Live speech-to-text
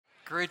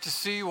Great to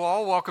see you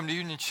all. Welcome to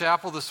Union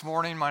Chapel this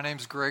morning. My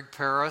name's Greg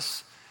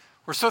Paris.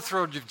 We're so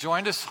thrilled you've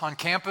joined us on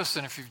campus,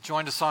 and if you've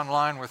joined us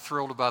online, we're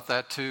thrilled about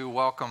that too.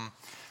 Welcome.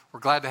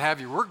 We're glad to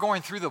have you. We're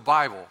going through the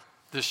Bible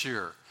this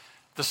year.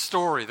 The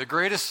story, the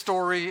greatest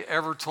story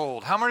ever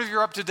told. How many of you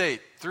are up to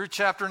date through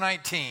chapter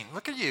 19?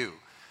 Look at you.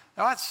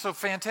 Oh, that's so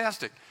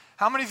fantastic.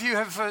 How many of you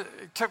have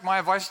took my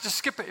advice? Just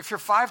skip it. If you're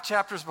 5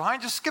 chapters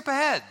behind, just skip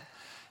ahead.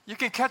 You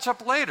can catch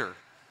up later.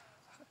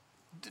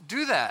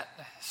 Do that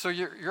so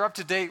you're up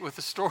to date with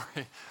the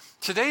story.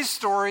 Today's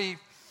story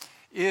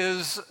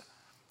is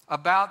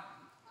about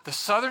the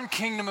southern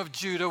kingdom of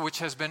Judah, which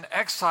has been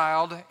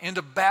exiled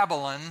into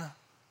Babylon,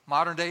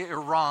 modern-day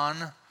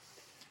Iran,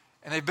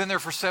 and they've been there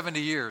for 70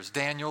 years.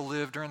 Daniel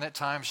lived during that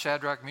time,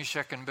 Shadrach,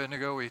 Meshach, and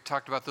Abednego. We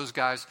talked about those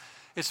guys.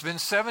 It's been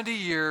 70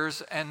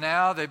 years, and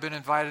now they've been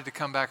invited to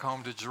come back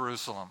home to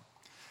Jerusalem.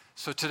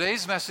 So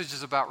today's message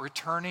is about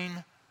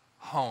returning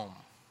home.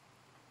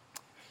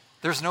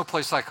 There's no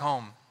place like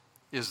home,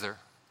 is there?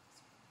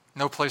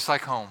 No place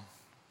like home.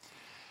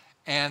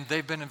 And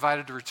they've been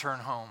invited to return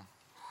home.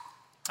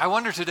 I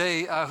wonder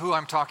today who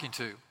I'm talking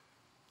to.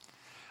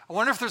 I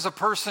wonder if there's a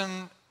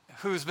person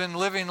who's been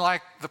living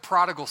like the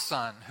prodigal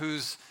son,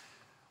 who's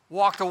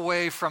walked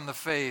away from the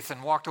faith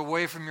and walked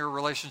away from your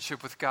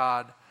relationship with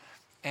God,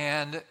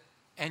 and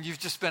you've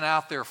just been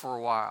out there for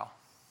a while.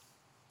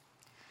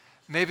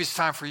 Maybe it's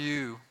time for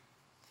you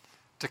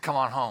to come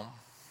on home.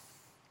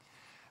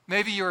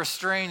 Maybe you're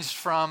estranged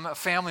from a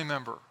family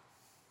member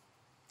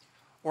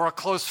or a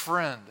close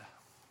friend,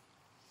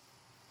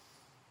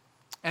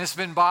 and it's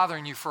been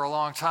bothering you for a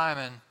long time,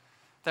 and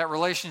that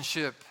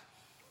relationship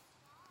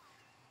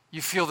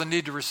you feel the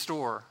need to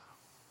restore.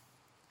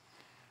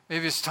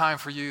 Maybe it's time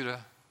for you to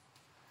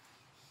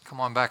come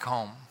on back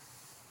home.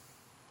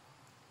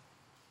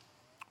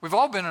 We've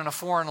all been in a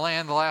foreign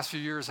land the last few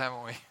years,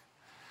 haven't we?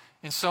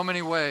 In so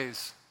many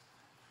ways.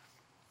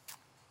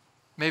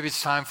 Maybe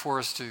it's time for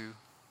us to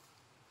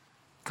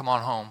come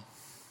on home.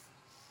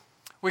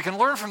 We can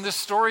learn from this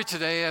story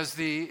today as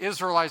the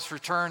Israelites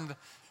returned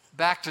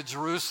back to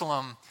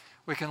Jerusalem.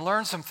 We can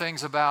learn some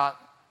things about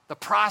the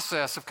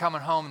process of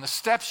coming home and the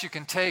steps you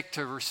can take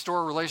to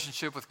restore a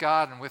relationship with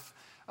God and with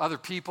other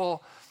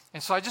people.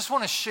 And so I just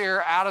want to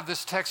share out of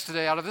this text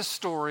today, out of this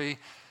story,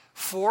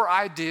 4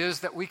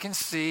 ideas that we can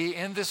see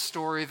in this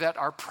story that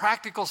are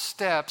practical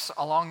steps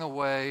along the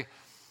way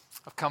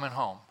of coming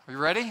home. Are you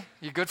ready?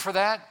 You good for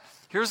that?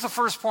 Here's the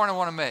first point I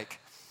want to make.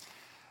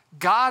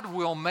 God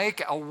will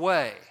make a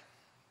way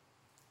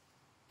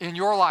in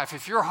your life.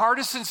 If your heart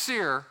is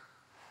sincere,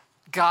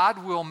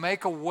 God will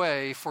make a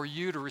way for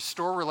you to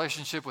restore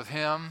relationship with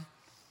Him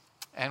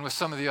and with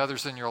some of the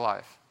others in your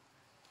life.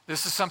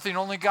 This is something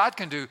only God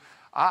can do.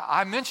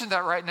 I mentioned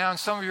that right now, and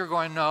some of you are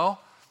going, no,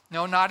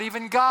 not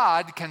even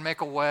God can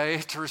make a way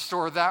to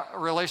restore that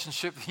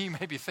relationship you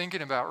may be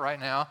thinking about right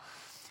now.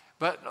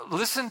 But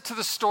listen to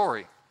the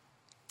story.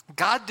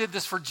 God did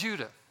this for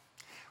Judah.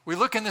 We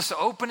look in this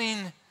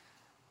opening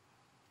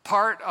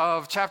part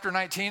of chapter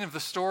 19 of the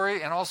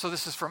story, and also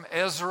this is from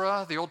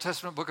Ezra, the Old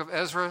Testament book of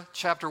Ezra,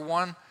 chapter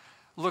 1.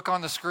 Look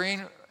on the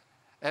screen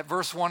at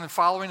verse 1 and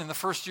following. In the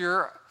first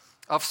year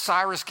of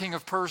Cyrus, king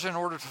of Persia, in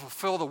order to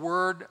fulfill the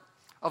word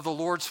of the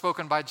Lord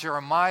spoken by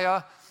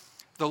Jeremiah,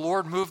 the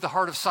Lord moved the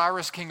heart of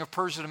Cyrus, king of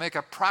Persia, to make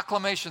a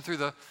proclamation through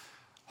the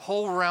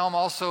whole realm,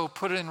 also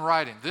put it in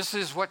writing. This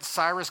is what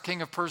Cyrus,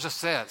 king of Persia,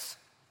 says.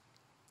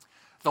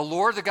 The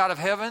Lord, the God of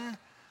heaven,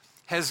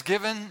 has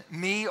given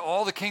me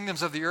all the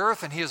kingdoms of the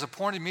earth, and He has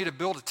appointed me to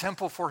build a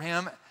temple for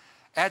Him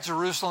at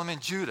Jerusalem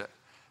in Judah.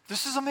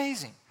 This is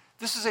amazing.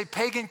 This is a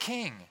pagan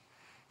king.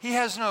 He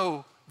has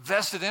no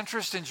vested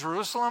interest in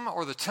Jerusalem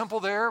or the temple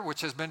there,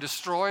 which has been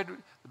destroyed.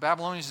 The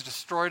Babylonians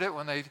destroyed it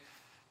when they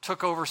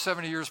took over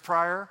 70 years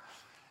prior,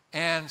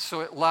 and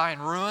so it lie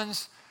in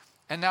ruins.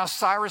 And now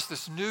Cyrus,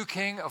 this new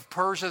king of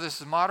Persia, this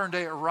is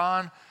modern-day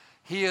Iran,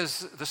 he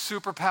is the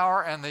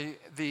superpower and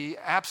the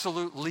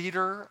absolute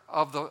leader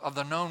of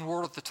the known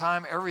world at the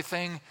time.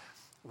 Everything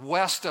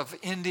west of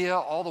India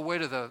all the way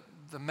to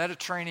the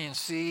Mediterranean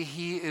Sea,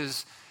 he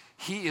is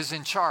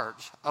in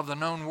charge of the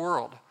known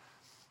world.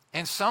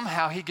 And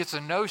somehow he gets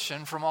a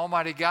notion from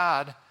Almighty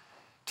God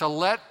to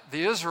let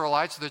the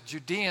Israelites, the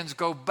Judeans,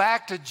 go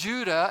back to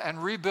Judah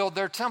and rebuild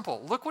their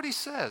temple. Look what he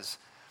says.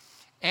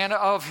 And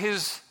of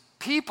his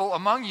people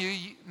among you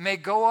may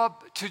go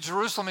up to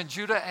Jerusalem and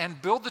Judah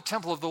and build the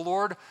temple of the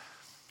Lord,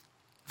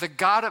 the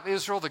God of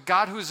Israel, the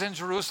God who is in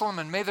Jerusalem,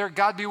 and may their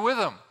God be with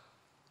them.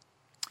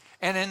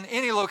 And in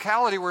any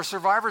locality where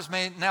survivors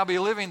may now be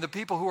living, the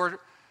people who are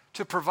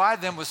to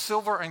provide them with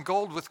silver and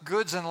gold, with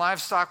goods and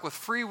livestock, with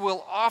free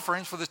will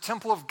offerings for the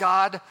temple of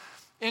God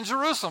in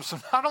Jerusalem. So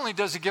not only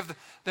does he give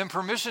them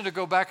permission to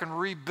go back and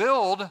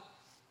rebuild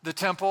the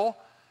temple,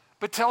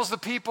 but tells the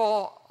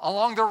people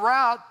along the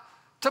route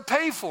to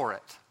pay for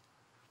it.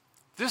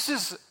 This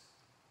is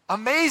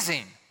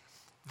amazing.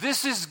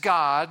 This is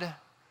God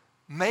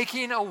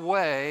making a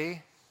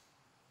way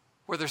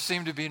where there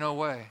seemed to be no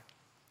way.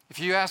 If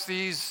you ask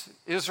these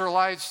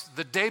Israelites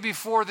the day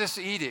before this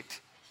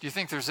edict, do you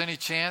think there's any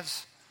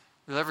chance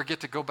You'll ever get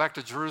to go back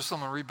to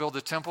Jerusalem and rebuild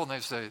the temple, and they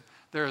say,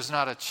 there is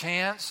not a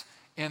chance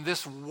in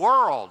this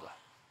world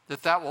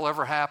that will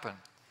ever happen.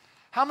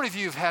 How many of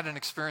you have had an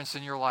experience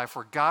in your life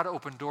where God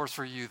opened doors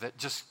for you that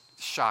just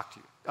shocked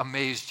you,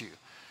 amazed you,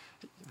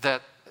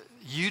 that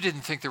you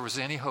didn't think there was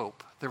any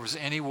hope, there was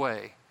any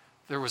way,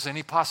 there was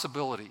any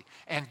possibility,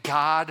 and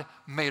God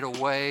made a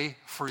way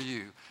for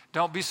you?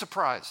 Don't be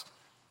surprised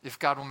if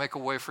God will make a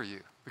way for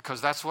you,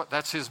 because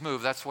that's his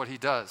move, that's what he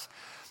does.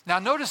 Now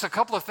notice a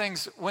couple of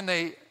things when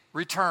they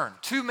return.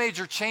 Two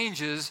major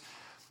changes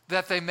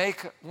that they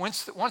make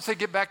once they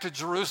get back to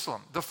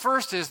Jerusalem. The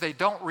first is they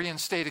don't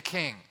reinstate a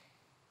king.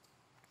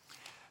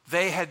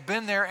 They had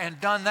been there and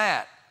done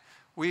that.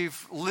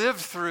 We've lived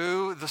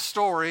through the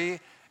story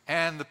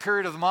and the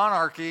period of the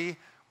monarchy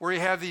where you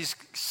have these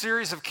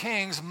series of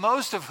kings,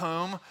 most of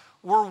whom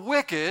were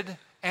wicked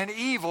and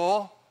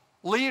evil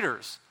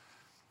leaders.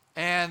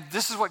 And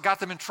this is what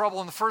got them in trouble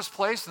in the first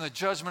place, and the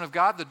judgment of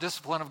God, the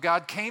discipline of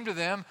God came to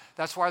them.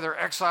 That's why they're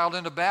exiled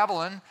into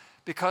Babylon,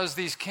 because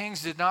these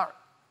kings did not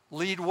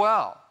lead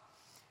well.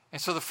 And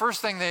so the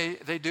first thing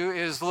they do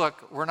is,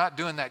 look, we're not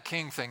doing that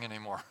king thing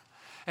anymore.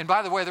 And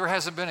by the way, there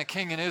hasn't been a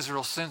king in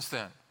Israel since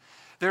then.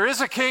 There is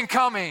a king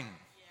coming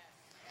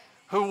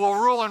who will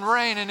rule and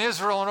reign in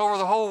Israel and over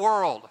the whole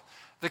world.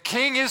 The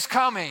king is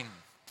coming.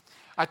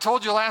 I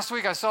told you last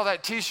week I saw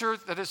that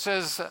t-shirt that it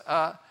says,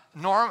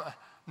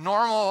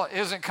 normal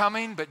isn't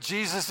coming, but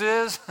Jesus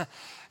is.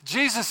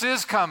 Jesus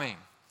is coming.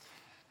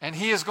 And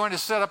he is going to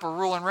set up a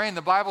rule and reign.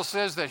 The Bible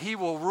says that he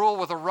will rule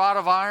with a rod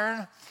of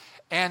iron,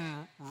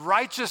 and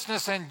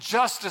righteousness and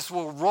justice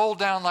will roll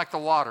down like the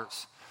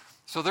waters.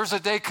 So there's a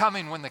day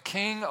coming when the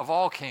King of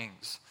all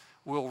kings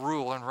will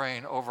rule and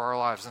reign over our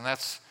lives, and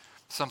that's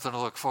something to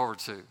look forward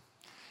to.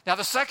 Now,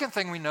 the second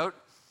thing we note,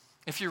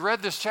 if you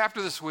read this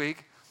chapter this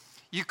week,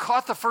 you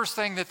caught the first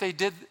thing that they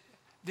did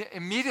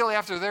immediately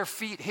after their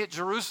feet hit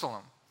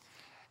Jerusalem.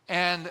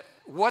 And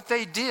what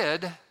they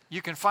did,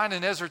 you can find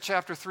in Ezra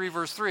chapter 3,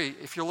 verse 3.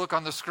 If you look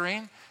on the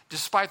screen,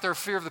 despite their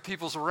fear of the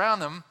peoples around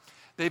them,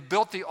 they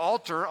built the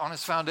altar on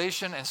its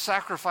foundation and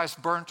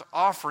sacrificed burnt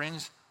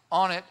offerings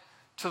on it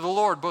to the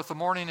Lord, both the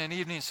morning and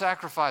evening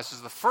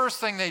sacrifices. The first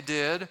thing they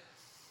did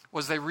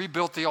was they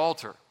rebuilt the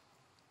altar.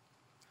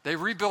 They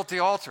rebuilt the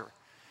altar.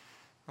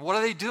 And what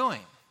are they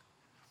doing?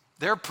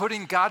 They're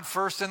putting God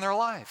first in their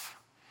life.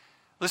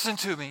 Listen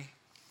to me.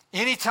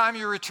 Anytime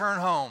you return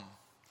home,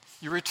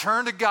 you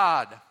return to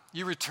God,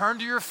 you return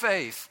to your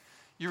faith,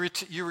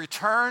 you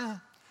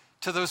return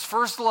to those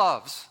first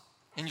loves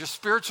in your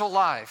spiritual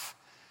life,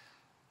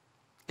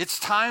 it's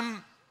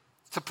time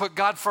to put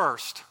God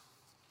first.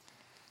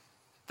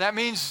 That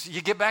means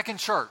you get back in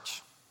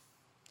church,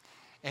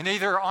 and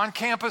either on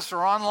campus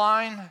or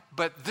online,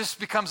 but this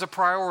becomes a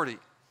priority.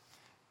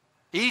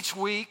 Each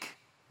week,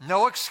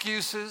 no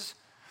excuses.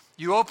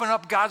 You open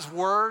up God's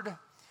word.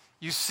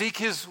 You seek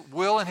his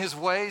will and his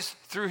ways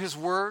through his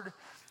word.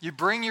 You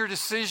bring your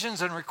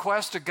decisions and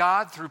requests to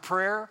God through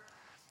prayer.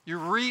 You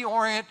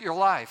reorient your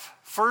life.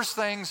 First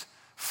things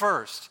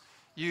first.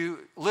 You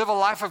live a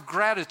life of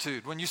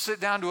gratitude. When you sit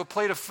down to a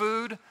plate of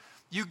food,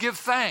 you give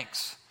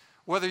thanks.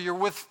 Whether you're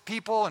with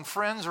people and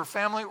friends or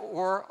family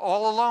or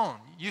all alone,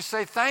 you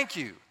say thank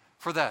you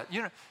for that.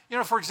 You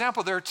know, for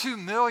example, there are 2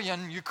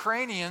 million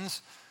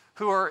Ukrainians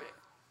who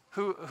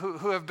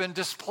have been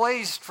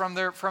displaced from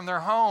their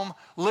home,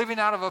 living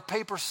out of a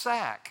paper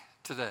sack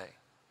today,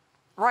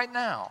 right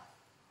now.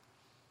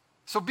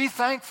 So be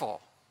thankful,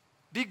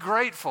 be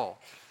grateful,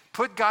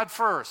 put God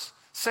first,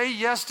 say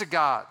yes to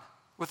God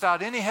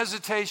without any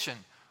hesitation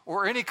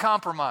or any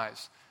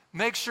compromise.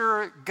 Make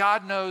sure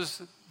God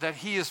knows that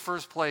he is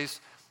first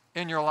place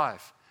in your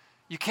life.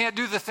 You can't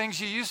do the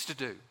things you used to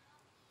do.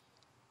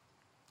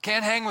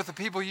 Can't hang with the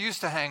people you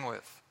used to hang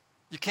with.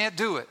 You can't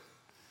do it.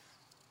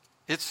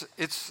 It's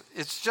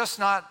just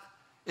not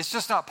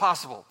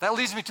possible. That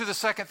leads me to the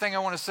second thing I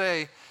want to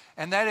say,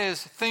 and that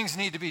is things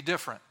need to be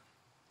different.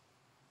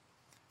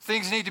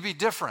 Things need to be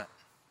different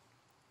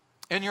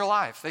in your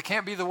life. They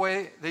can't be the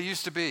way they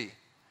used to be.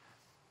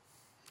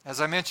 As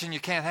I mentioned,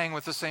 you can't hang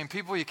with the same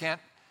people. You can't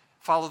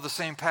follow the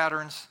same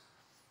patterns.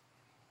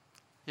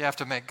 You have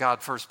to make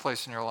God first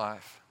place in your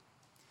life.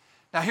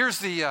 Now here's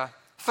the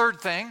third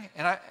thing,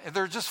 and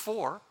there are just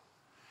 4.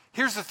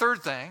 Here's the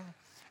third thing,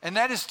 and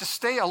that is to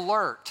stay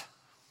alert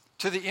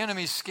to the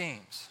enemy's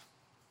schemes.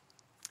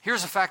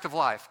 Here's a fact of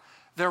life.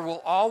 There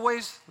will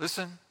always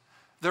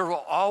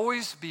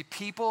be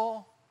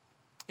people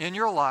in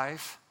your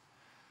life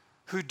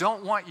who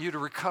don't want you to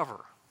recover.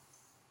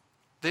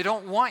 They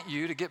don't want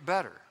you to get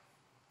better.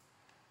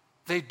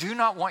 They do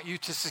not want you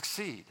to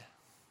succeed.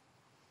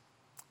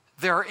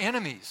 There are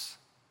enemies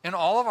in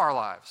all of our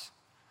lives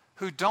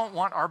who don't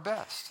want our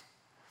best.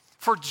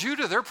 For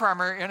Judah, their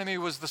primary enemy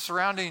was the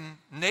surrounding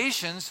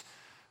nations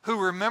who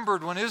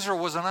remembered when Israel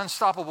was an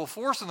unstoppable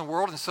force in the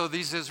world, and so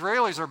these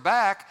Israelis are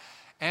back,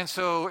 and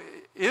so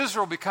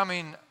Israel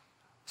becoming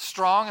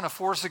strong and a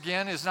force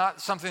again is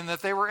not something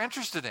that they were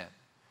interested in.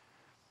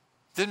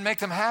 Didn't make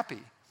them happy.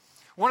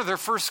 One of their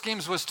first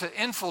schemes was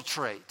to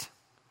infiltrate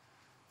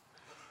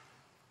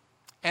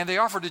And they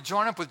offered to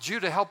join up with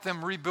Judah to help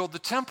them rebuild the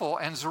temple.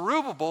 And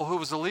Zerubbabel, who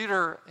was a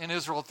leader in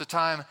Israel at the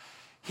time,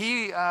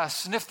 he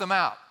sniffed them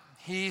out.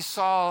 He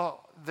saw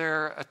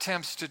their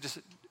attempts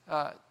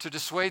to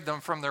dissuade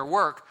them from their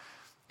work.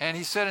 And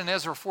he said in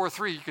Ezra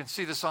 4:3, you can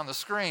see this on the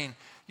screen,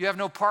 "You have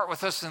no part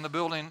with us in the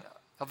building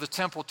of the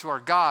temple to our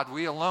God.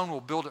 We alone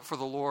will build it for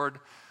the Lord,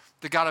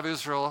 the God of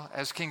Israel,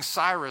 as King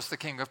Cyrus, the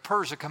king of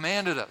Persia,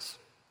 commanded us."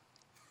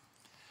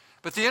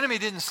 But the enemy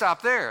didn't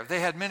stop there.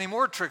 They had many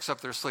more tricks up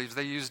their sleeves.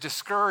 They used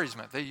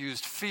discouragement. They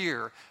used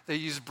fear. They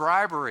used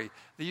bribery.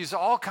 They used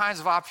all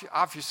kinds of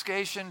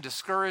obfuscation,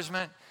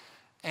 discouragement.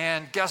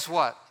 And guess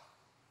what?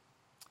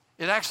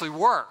 It actually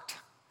worked.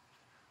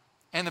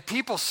 And the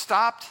people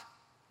stopped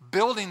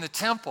building the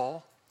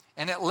temple,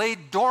 and it lay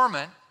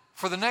dormant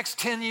for the next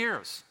 10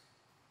 years.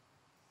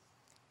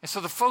 And so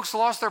the folks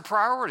lost their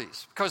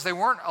priorities because they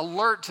weren't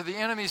alert to the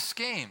enemy's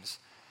schemes.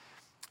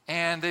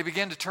 And they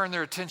began to turn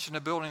their attention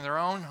to building their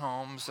own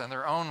homes and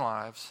their own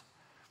lives.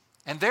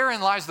 And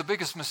therein lies the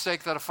biggest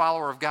mistake that a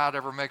follower of God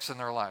ever makes in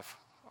their life.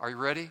 Are you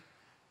ready?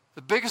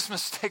 The biggest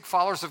mistake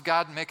followers of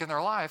God make in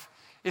their life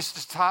is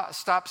to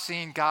stop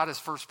seeing God as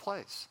first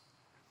place.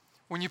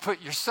 When you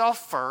put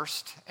yourself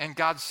first and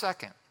God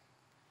second.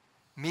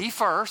 Me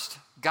first,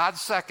 God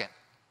second.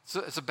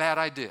 It's a bad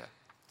idea.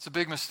 It's a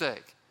big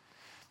mistake.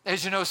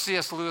 As you know,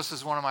 C.S. Lewis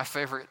is one of my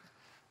favorite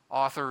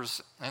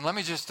authors. And let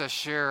me just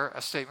share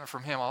a statement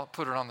from him. I'll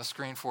put it on the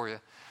screen for you.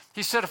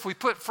 He said, if we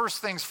put first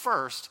things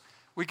first,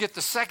 we get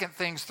the second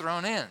things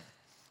thrown in.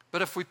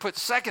 But if we put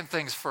second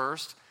things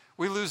first,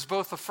 we lose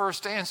both the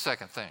first and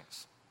second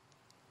things.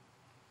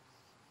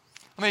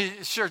 Let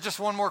me share just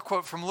one more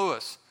quote from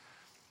Lewis.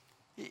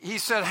 He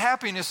said,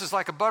 happiness is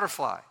like a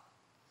butterfly.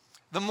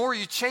 The more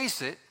you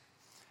chase it,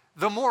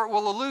 the more it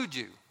will elude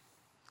you.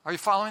 Are you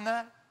following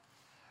that?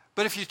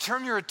 But if you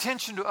turn your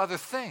attention to other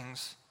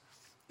things,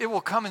 it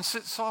will come and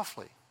sit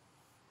softly.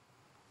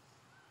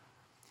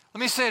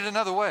 Let me say it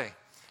another way.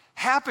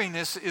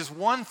 Happiness is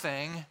one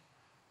thing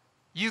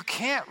you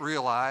can't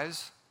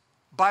realize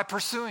by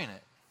pursuing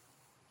it.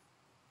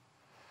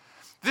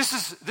 This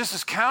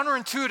is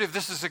counterintuitive.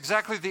 This is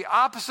exactly the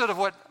opposite of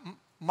what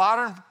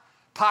modern,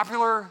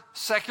 popular,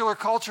 secular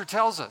culture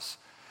tells us.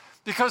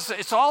 Because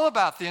it's all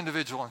about the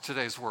individual in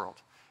today's world.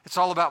 It's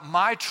all about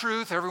my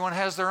truth. Everyone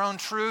has their own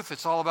truth.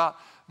 It's all about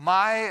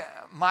my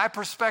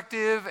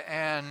perspective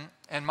and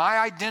my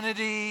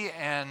identity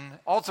and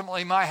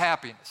ultimately my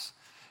happiness.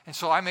 And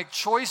so I make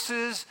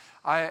choices.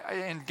 I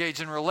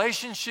engage in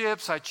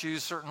relationships. I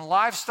choose certain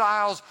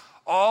lifestyles,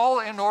 all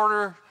in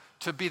order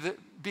to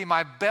be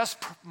my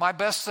best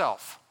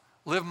self,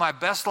 live my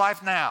best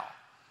life now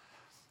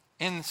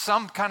in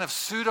some kind of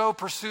pseudo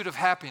pursuit of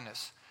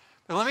happiness.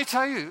 But let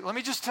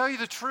me just tell you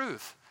the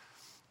truth.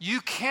 You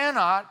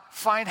cannot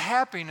find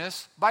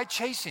happiness by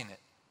chasing it.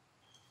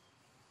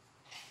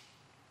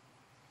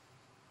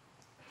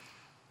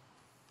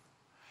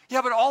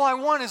 Yeah, but all I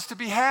want is to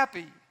be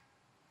happy.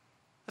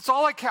 That's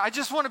all I care. I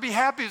just want to be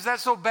happy. Is that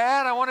so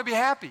bad? I want to be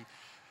happy.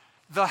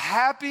 The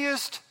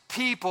happiest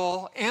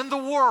people in the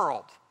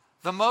world,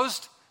 the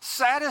most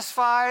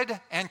satisfied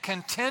and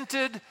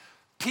contented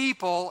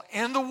people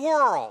in the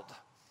world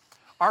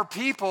are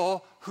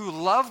people who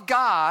love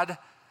God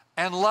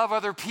and love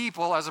other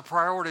people as a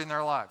priority in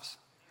their lives.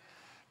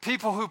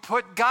 People who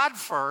put God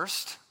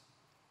first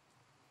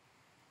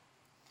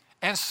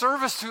and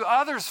service to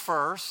others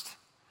first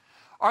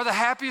are the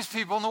happiest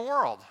people in the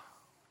world.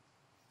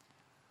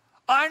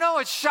 I know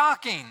it's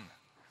shocking.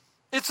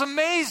 It's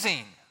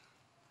amazing.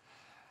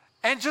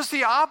 And just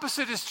the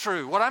opposite is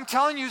true. What I'm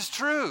telling you is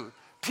true.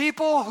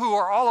 People who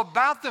are all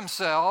about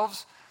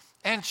themselves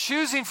and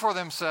choosing for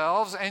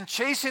themselves and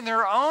chasing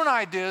their own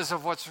ideas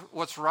of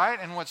what's right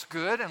and what's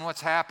good and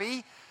what's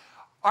happy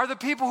are the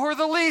people who are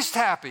the least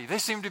happy. They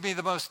seem to be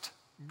the most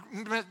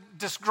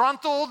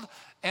disgruntled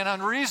and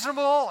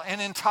unreasonable and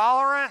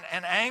intolerant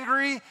and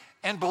angry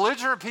and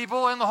belligerent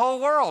people in the whole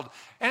world.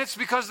 And it's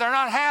because they're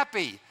not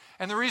happy.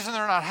 And the reason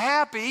they're not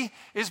happy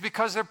is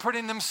because they're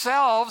putting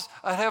themselves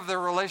ahead of their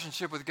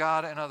relationship with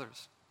God and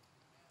others.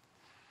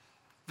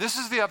 This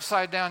is the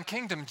upside down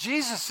kingdom.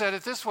 Jesus said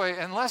it this way,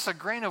 unless a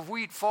grain of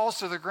wheat falls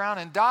to the ground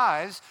and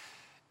dies,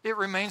 it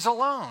remains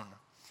alone.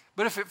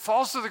 But if it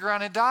falls to the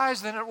ground and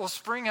dies, then it will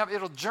spring up,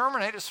 it'll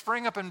germinate, it'll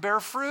spring up and bear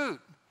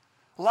fruit.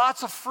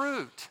 Lots of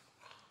fruit.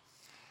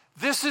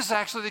 This is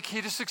actually the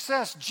key to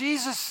success.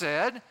 Jesus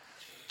said,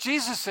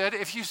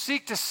 if you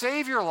seek to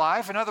save your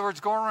life, in other words,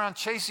 going around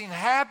chasing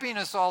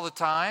happiness all the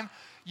time,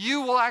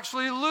 you will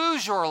actually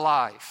lose your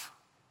life.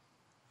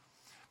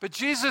 But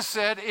Jesus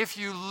said, if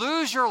you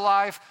lose your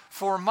life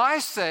for my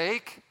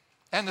sake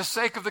and the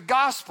sake of the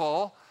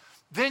gospel,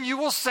 then you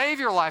will save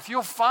your life.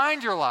 You'll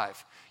find your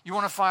life. You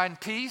want to find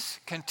peace,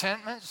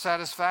 contentment,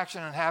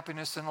 satisfaction, and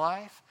happiness in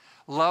life?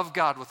 Love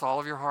God with all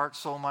of your heart,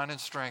 soul, mind, and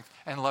strength,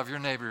 and love your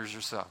neighbor as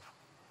yourself.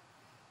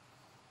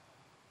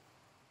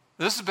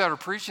 This is better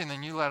preaching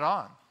than you let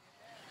on.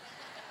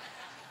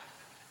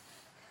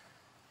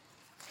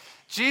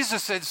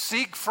 Jesus said,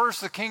 seek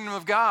first the kingdom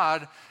of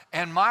God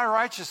and my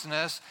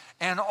righteousness,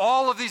 and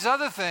all of these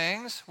other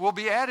things will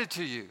be added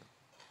to you.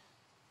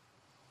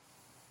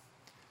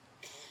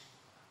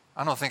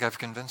 I don't think I've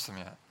convinced them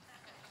yet.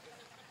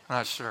 I'm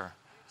not sure.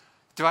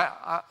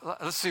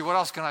 Let's see, what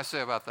else can I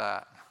say about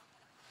that?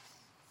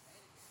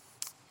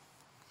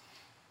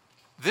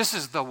 This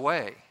is the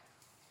way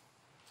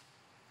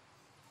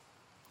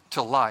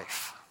to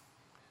life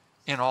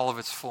in all of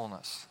its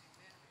fullness.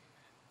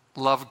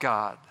 Love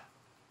God.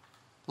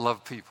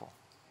 Love people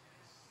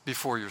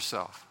before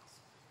yourself.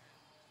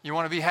 You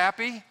want to be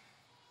happy?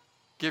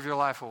 Give your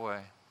life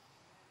away.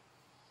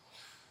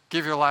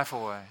 Give your life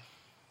away.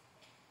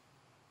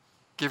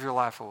 Give your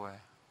life away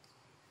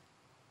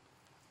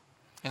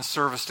in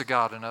service to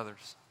God and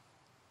others.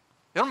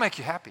 It'll make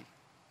you happy.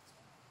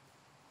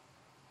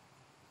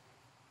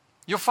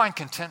 You'll find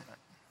contentment.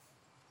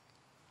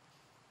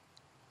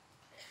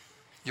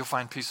 You'll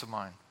find peace of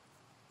mind.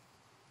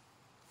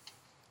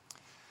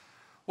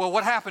 Well,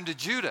 what happened to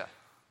Judah?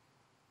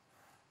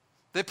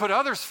 They put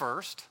others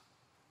first,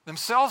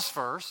 themselves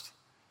first,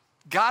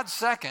 God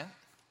second,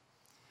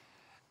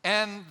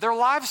 and their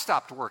lives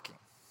stopped working.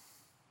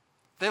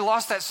 They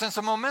lost that sense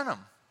of momentum.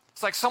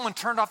 It's like someone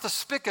turned off the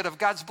spigot of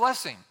God's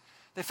blessing.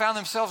 They found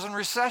themselves in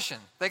recession.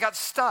 They got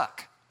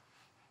stuck.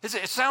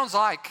 It sounds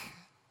like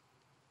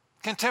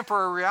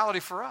contemporary reality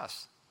for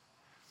us,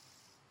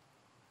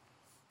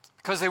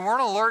 because they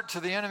weren't alert to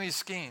the enemy's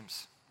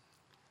schemes.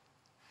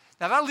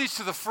 Now that leads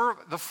to the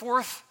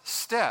fourth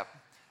step.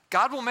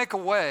 God will make a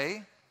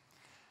way.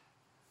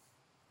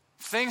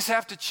 Things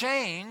have to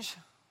change.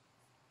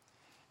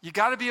 You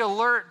got to be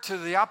alert to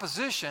the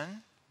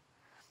opposition.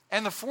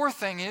 And the fourth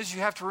thing is you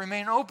have to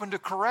remain open to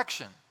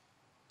correction.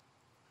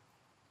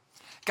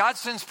 God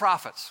sends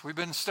prophets. We've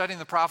been studying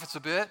the prophets a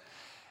bit.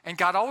 And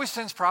God always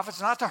sends prophets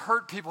not to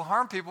hurt people,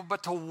 harm people,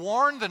 but to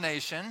warn the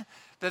nation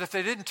that if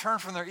they didn't turn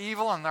from their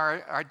evil and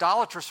their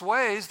idolatrous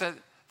ways, that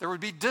there would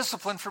be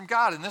discipline from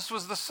God. And this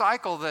was the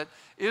cycle that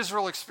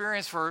Israel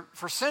experienced for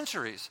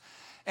centuries.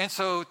 And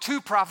so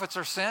 2 prophets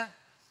are sent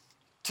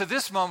to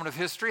this moment of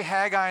history,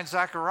 Haggai and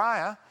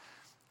Zechariah,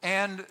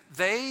 and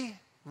they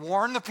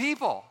warn the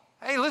people.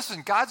 Hey,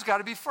 listen, God's got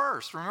to be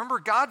first. Remember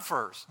God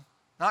first,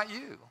 not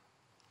you.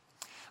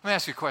 Let me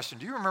ask you a question.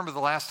 Do you remember the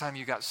last time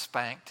you got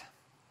spanked?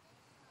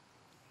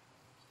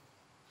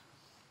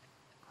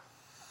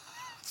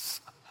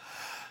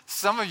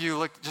 Some of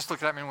you just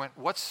looked at me and went,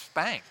 what's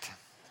spanked?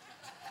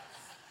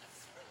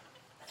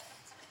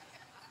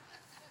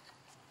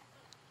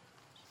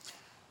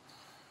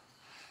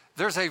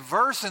 There's a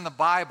verse in the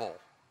Bible.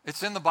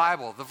 It's in the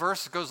Bible. The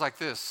verse goes like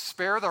this: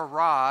 spare the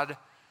rod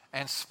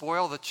and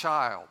spoil the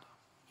child.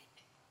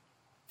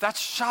 That's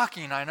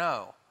shocking, I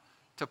know,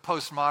 to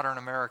postmodern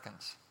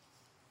Americans.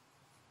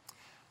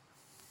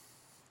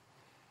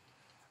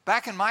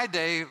 Back in my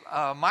day,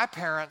 my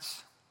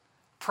parents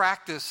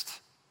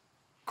practiced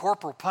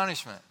corporal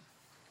punishment.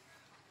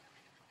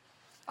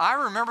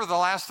 I remember the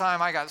last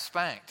time I got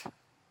spanked.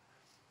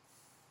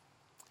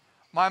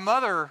 My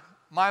mother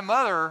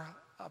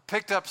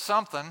picked up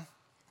something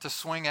to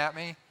swing at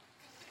me.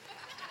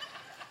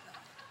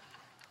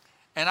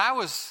 And I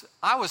was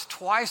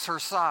twice her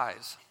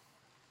size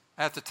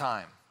at the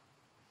time.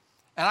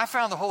 And I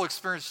found the whole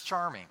experience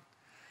charming.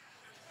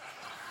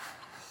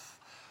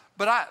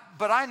 But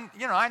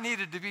I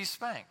needed to be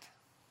spanked.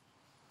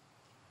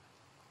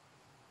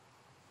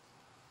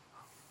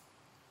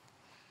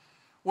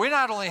 We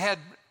not only had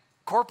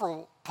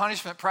corporal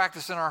punishment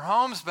practice in our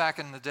homes back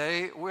in the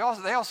day,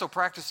 they also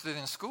practiced it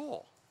in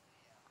school.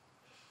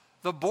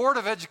 The Board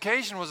of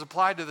Education was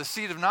applied to the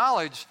seat of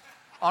knowledge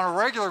on a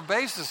regular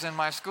basis in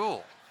my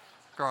school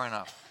growing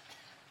up.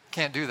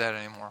 Can't do that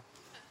anymore.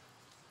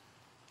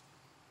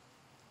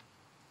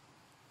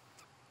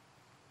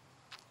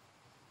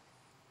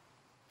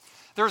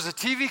 There was a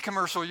TV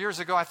commercial years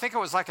ago. I think it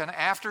was like an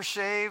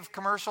aftershave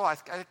commercial. I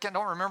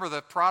don't remember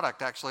the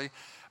product actually,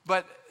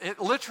 but it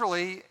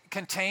literally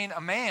contained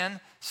a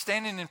man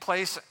standing in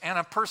place and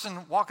a person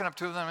walking up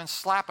to them and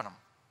slapping them.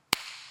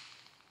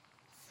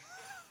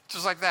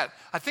 Just like that.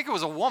 I think it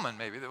was a woman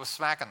maybe that was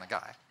smacking the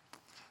guy.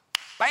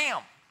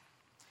 Bam!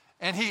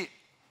 And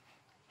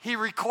he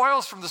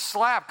recoils from the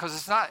slap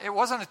because it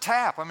wasn't a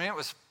tap. I mean, it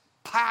was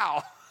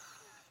pow.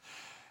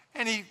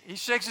 And he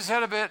shakes his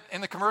head a bit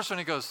in the commercial and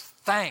he goes,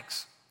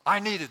 thanks, I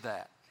needed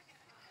that.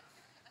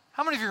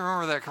 How many of you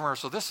remember that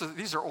commercial?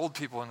 These are old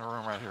people in the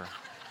room right here.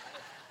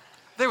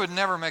 They would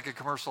never make a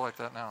commercial like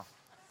that now.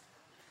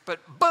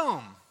 But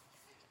boom,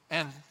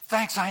 and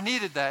thanks, I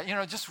needed that.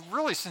 Just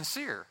really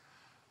sincere.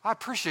 I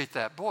appreciate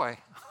that. Boy,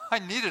 I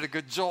needed a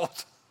good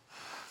jolt.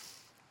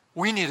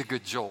 We need a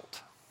good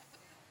jolt.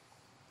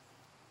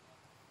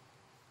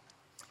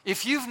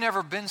 If you've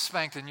never been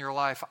spanked in your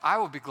life, I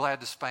will be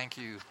glad to spank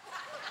you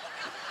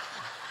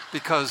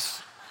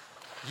because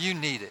you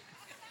need it.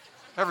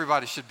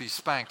 Everybody should be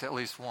spanked at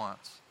least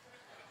once.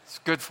 It's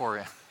good for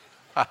you.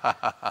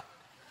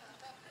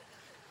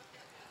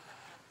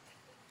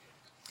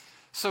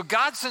 So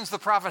God sends the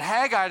prophet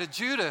Haggai to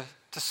Judah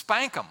to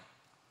spank them.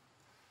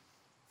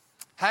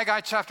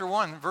 Haggai chapter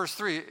 1, verse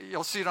 3,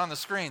 you'll see it on the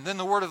screen. Then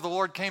the word of the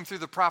Lord came through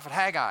the prophet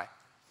Haggai.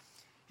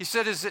 He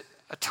said, is it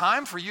a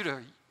time for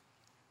you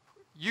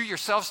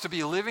yourselves to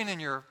be living in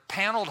your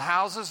paneled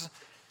houses?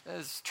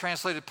 As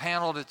translated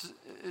paneled, it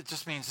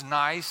just means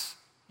nice,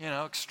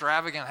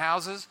 extravagant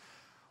houses,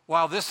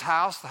 while this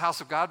house, the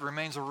house of God,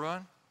 remains a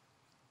ruin.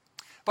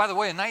 By the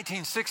way, in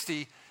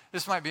 1960,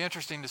 this might be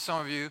interesting to some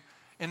of you,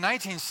 in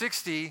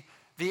 1960,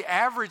 the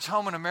average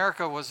home in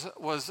America was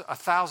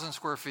 1,000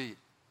 square feet.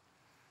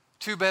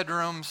 2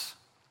 bedrooms,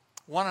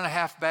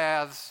 1.5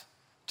 baths,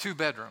 2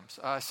 bedrooms.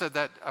 I said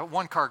that,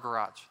 1-car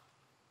garage,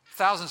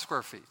 1,000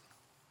 square feet.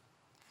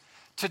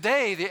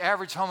 Today, the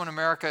average home in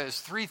America is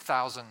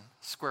 3,000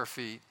 square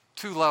feet,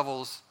 2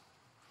 levels,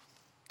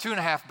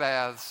 2.5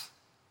 baths,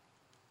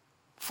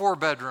 4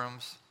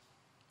 bedrooms,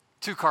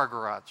 2-car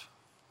garage.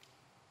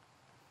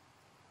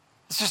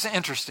 It's just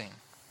interesting.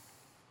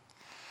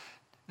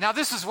 Now,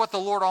 this is what the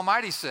Lord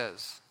Almighty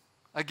says,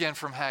 again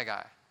from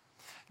Haggai.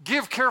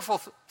 Give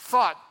careful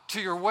thought to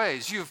your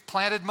ways. You have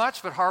planted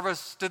much, but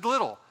harvested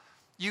little.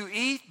 You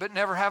eat, but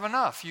never have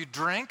enough. You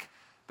drink,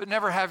 but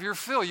never have your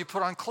fill. You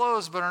put on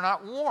clothes, but are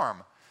not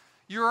warm.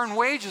 You earn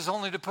wages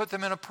only to put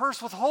them in a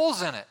purse with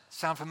holes in it.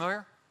 Sound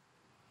familiar?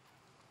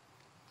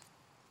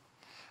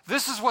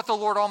 This is what the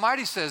Lord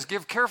Almighty says.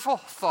 Give careful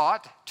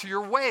thought to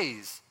your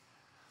ways.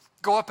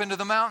 Go up into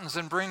the mountains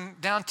and bring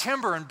down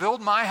timber and build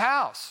my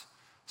house,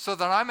 so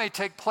that I may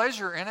take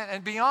pleasure in it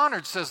and be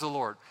honored, says the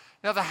Lord.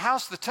 Now, the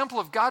house, the temple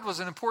of God,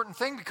 was an important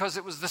thing because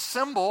it was the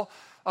symbol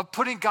of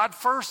putting God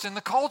first in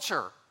the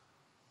culture.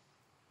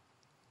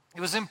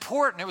 It was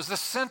important. It was the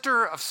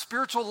center of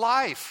spiritual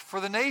life for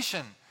the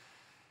nation.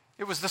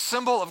 It was the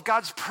symbol of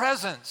God's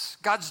presence,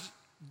 God's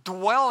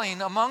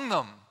dwelling among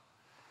them.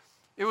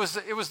 It was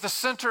the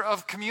center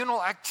of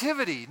communal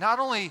activity, not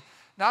only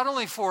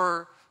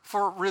for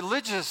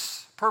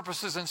religious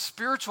purposes and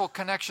spiritual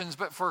connections,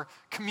 but for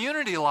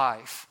community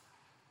life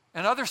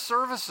and other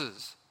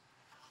services.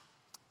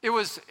 It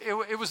was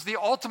the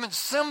ultimate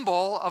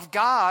symbol of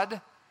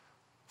God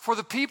for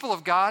the people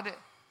of God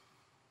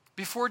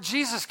before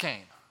Jesus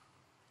came.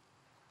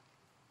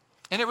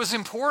 And it was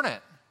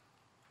important.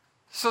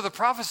 So the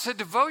prophet said,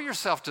 devote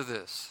yourself to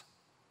this.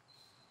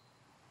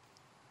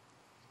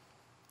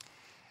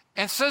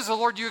 And says the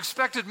Lord, you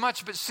expected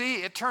much, but see,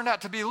 it turned out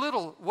to be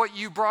little. What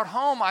you brought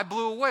home, I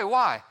blew away.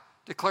 Why?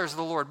 Declares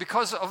the Lord.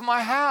 Because of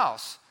my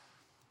house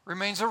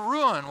remains a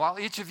ruin, while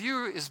each of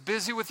you is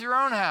busy with your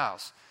own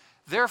house.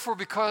 Therefore,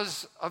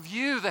 because of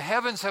you, the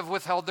heavens have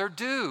withheld their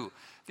dew.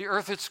 The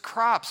earth, its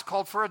crops,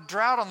 called for a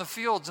drought on the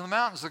fields and the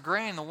mountains, the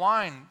grain, the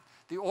wine,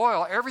 the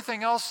oil,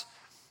 everything else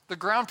the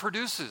ground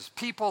produces,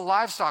 people,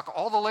 livestock,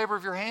 all the labor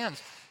of your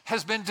hands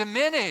has been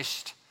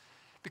diminished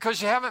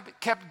because you haven't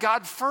kept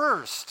God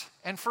first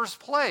and first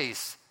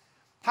place.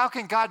 How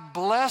can God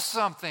bless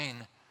something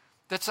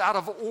that's out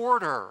of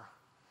order?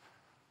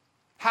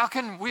 How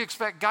can we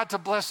expect God to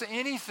bless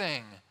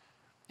anything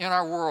in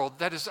our world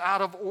that is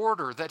out of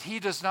order, that he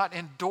does not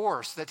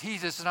endorse, that he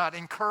does not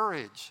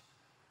encourage?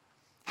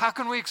 How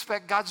can we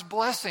expect God's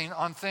blessing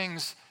on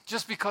things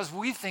just because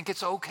we think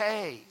it's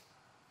okay?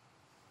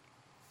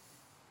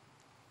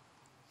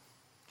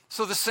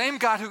 So the same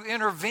God who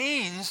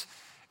intervenes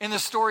in the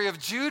story of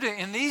Judah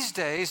in these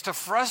days to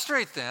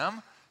frustrate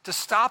them, to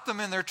stop them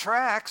in their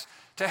tracks,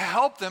 to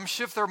help them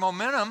shift their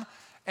momentum,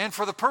 and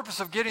for the purpose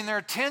of getting their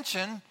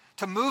attention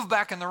to move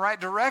back in the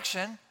right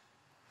direction.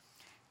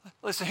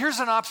 Listen, here's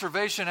an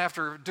observation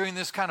after doing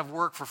this kind of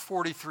work for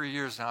 43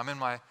 years now. I'm in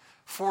my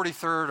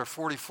 43rd or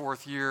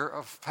 44th year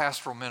of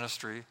pastoral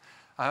ministry.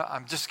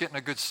 I'm just getting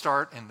a good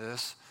start in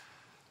this.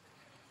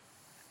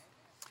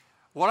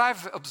 What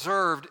I've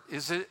observed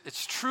is that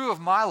it's true of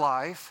my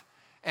life,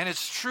 and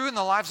it's true in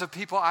the lives of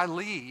people I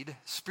lead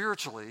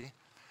spiritually,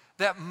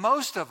 that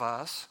most of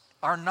us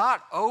are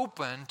not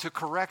open to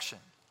correction.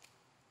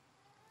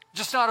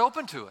 Just not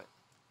open to it.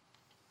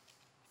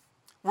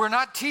 We're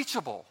not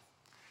teachable.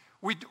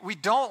 We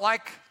don't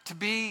like to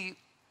be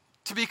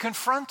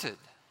confronted.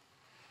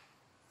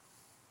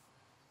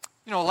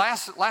 You know,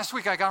 last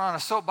week I got on a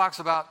soapbox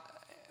about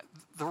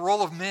the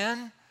role of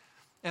men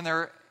in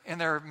their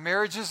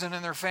marriages and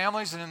in their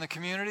families and in the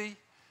community.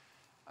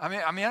 I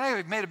mean,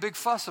 I made a big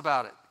fuss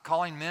about it,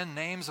 calling men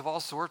names of all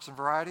sorts and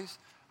varieties.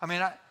 I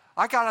mean,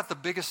 I got out the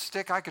biggest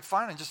stick I could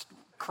find and just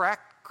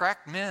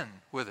cracked men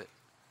with it.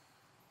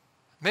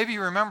 Maybe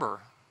you remember.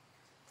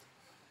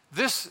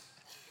 This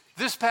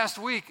past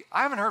week,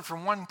 I haven't heard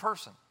from one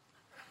person.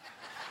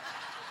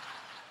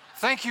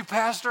 Thank you,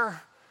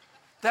 Pastor.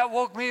 That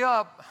woke me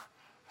up.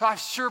 I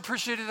sure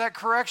appreciated that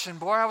correction.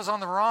 Boy, I was on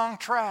the wrong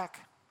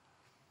track.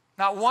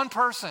 Not one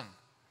person.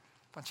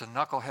 Bunch of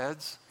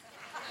knuckleheads.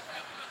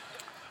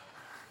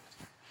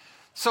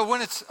 So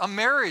when it's a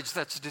marriage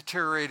that's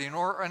deteriorating,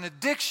 or an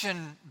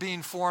addiction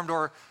being formed,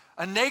 or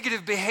a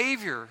negative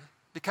behavior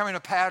becoming a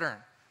pattern,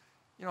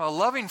 you know, a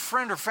loving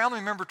friend or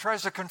family member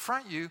tries to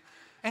confront you,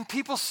 and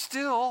people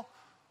still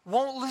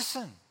won't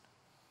listen.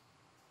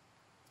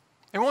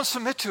 They won't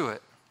submit to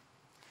it.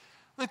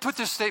 Let me put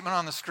this statement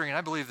on the screen.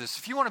 I believe this.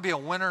 If you want to be a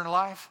winner in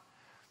life,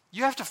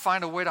 you have to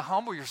find a way to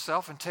humble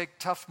yourself and take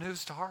tough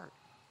news to heart.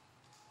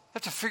 You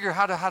have to figure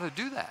out how to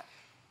do that.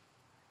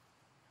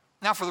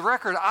 Now, for the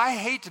record, I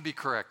hate to be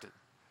corrected,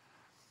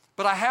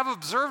 but I have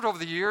observed over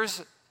the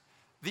years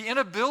the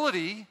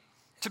inability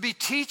to be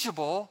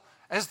teachable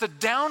as the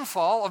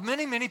downfall of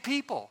many, many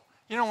people.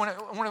 You know,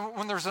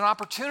 when there's an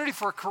opportunity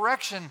for a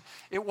correction,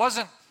 it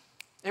wasn't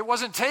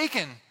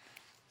taken,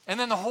 and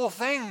then the whole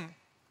thing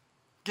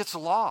gets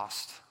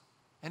lost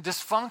and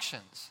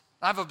dysfunctions.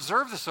 I've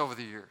observed this over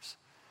the years.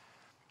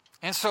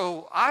 And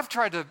so I've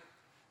tried to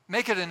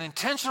make it an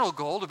intentional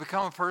goal to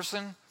become a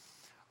person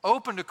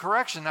open to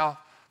correction. Now,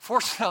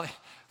 fortunately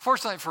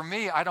for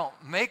me, I don't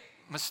make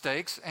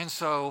mistakes, and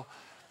so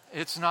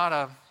it's not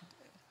a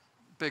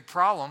big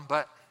problem.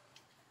 But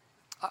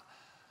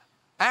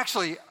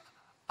actually,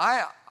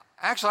 I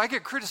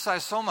get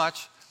criticized so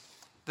much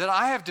that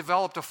I have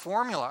developed a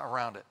formula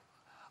around it.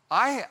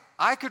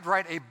 I could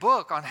write a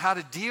book on how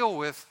to deal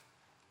with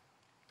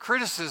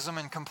criticism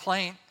and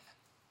complaint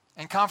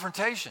and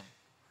confrontation.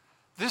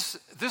 This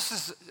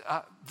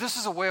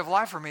is a way of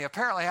life for me.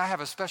 Apparently, I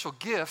have a special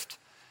gift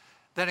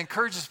that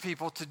encourages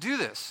people to do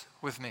this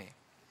with me.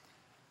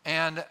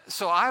 And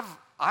so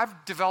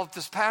I've developed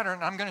this pattern.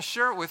 I'm going to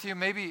share it with you.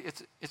 Maybe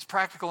it's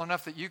practical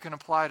enough that you can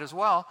apply it as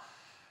well.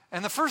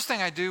 And the first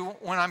thing I do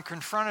when I'm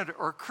confronted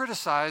or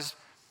criticized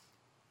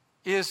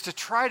is to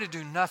try to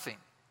do nothing.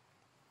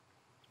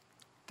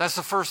 That's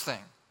the first thing.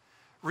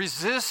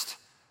 Resist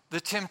the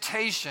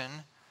temptation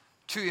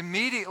to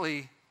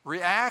immediately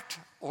react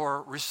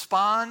or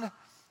respond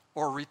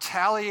or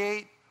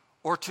retaliate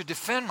or to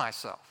defend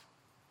myself.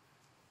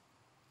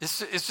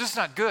 It's just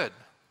not good.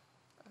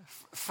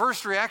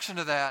 First reaction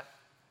to that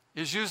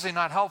is usually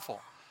not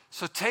helpful.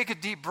 So take a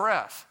deep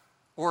breath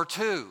or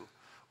two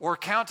or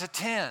count to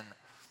 10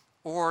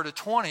 or to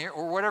 20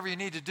 or whatever you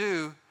need to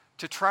do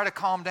to try to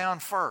calm down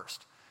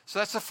first. So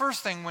that's the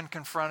first thing when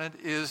confronted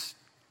is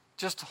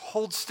just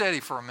hold steady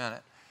for a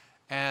minute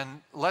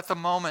and let the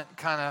moment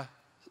kind of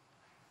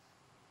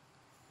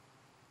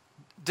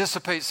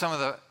dissipate some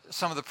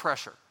of the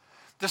pressure.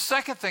 The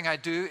second thing I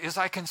do is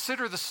I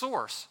consider the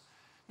source.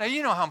 Now,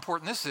 you know how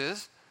important this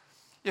is.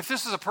 If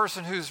this is a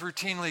person who's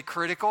routinely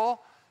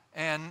critical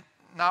and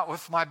not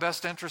with my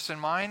best interest in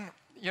mind,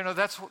 you know,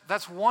 that's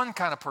one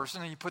kind of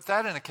person, and you put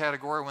that in a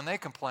category when they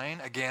complain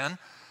again.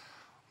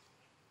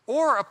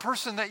 Or a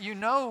person that you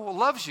know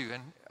loves you,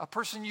 and a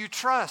person you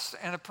trust,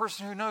 and a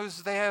person who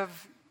knows they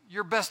have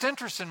your best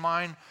interest in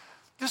mind.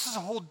 This is a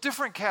whole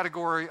different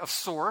category of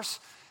source.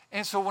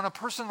 And so when a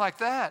person like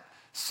that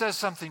says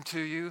something to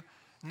you,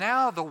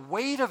 now the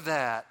weight of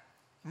that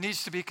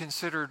needs to be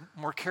considered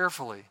more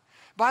carefully.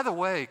 By the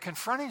way,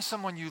 confronting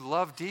someone you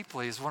love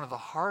deeply is one of the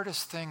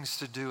hardest things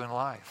to do in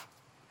life.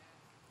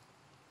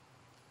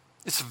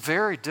 It's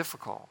very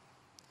difficult.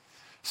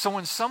 So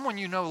when someone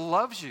you know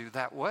loves you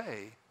that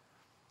way,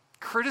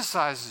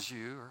 criticizes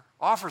you or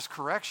offers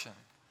correction,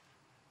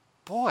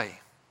 boy,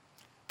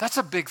 that's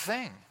a big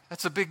thing.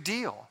 That's a big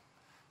deal.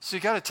 So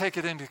you got to take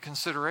it into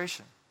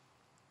consideration.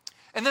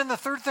 And then the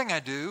third thing I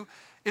do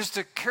is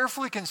to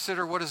carefully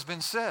consider what has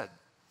been said.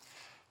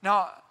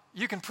 Now,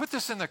 you can put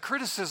this in the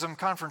criticism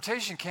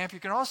confrontation camp. You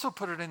can also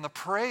put it in the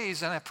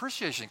praise and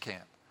appreciation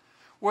camp.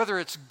 Whether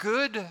it's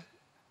good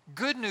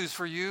news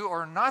for you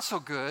or not so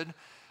good,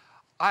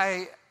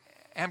 I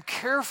am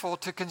careful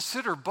to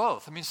consider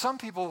both. I mean, some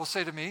people will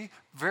say to me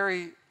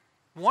very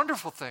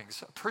wonderful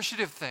things,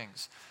 appreciative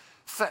things.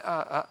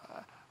 By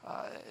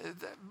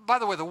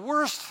the way, the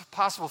worst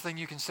possible thing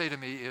you can say to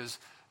me is,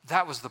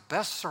 "That was the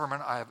best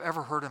sermon I have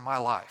ever heard in my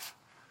life."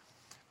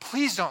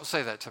 Please don't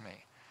say that to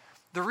me.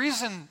 The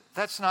reason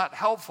that's not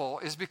helpful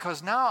is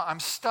because now I'm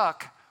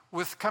stuck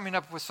with coming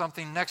up with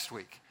something next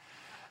week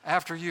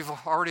after you've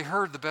already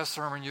heard the best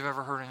sermon you've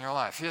ever heard in your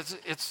life.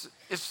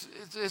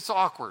 It's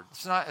awkward.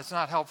 It's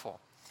not helpful.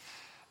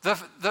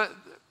 The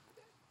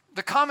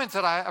comment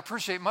that I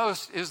appreciate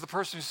most is the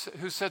person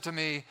who said to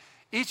me,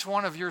 "Each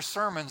one of your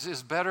sermons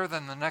is better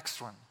than the next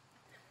one."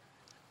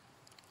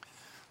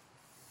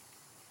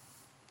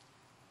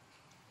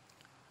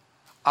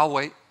 I'll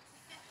wait.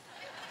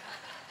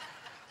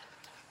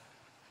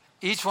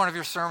 Each one of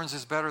your sermons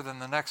is better than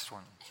the next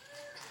one.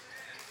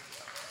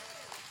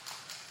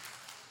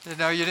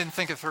 No, you didn't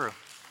think it through.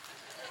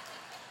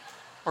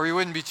 Or you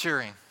wouldn't be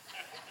cheering.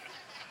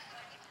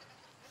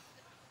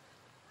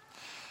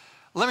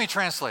 Let me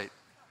translate.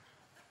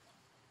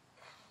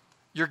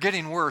 You're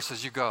getting worse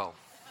as you go.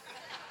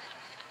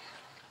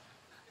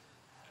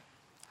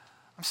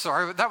 I'm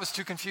sorry, but that was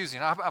too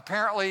confusing.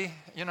 Apparently,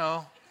 you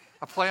know,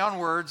 a play on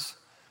words,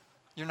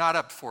 you're not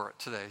up for it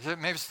today.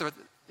 Maybe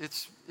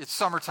it's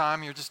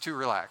summertime, you're just too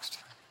relaxed.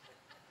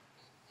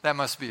 That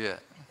must be it.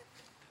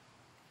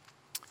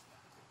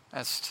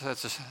 That's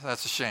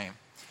a shame.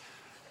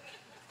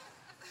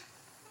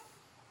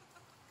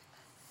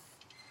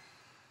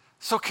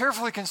 So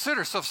carefully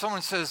consider. So if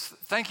someone says,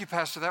 "Thank you,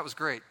 Pastor, that was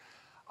great,"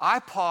 I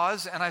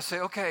pause and I say,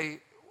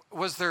 okay,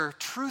 was there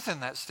truth in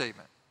that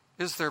statement?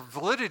 Is there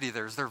validity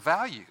there? Is there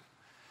value?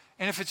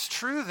 And if it's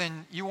true,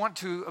 then you want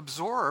to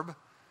absorb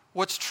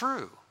what's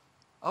true.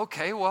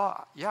 Okay,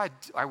 well, yeah,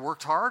 I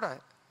worked hard,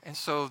 and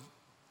so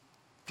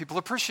people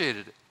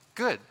appreciated it.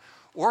 Good.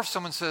 Or if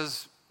someone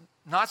says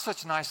not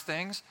such nice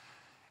things,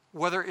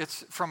 whether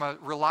it's from a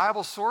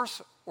reliable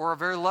source or a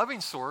very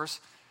loving source,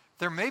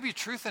 there may be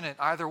truth in it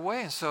either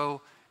way. And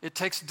so it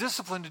takes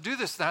discipline to do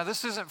this. Now,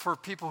 this isn't for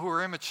people who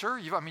are immature.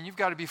 You've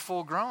got to be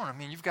full grown.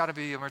 You've got to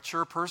be a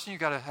mature person. You've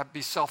got to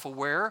be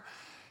self-aware.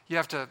 You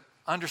have to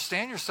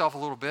understand yourself a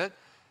little bit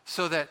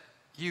so that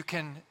you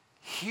can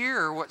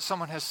hear what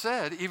someone has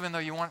said, even though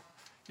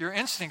your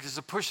instinct is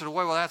to push it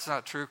away. Well, that's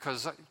not true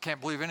because I can't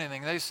believe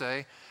anything they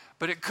say.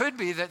 But it could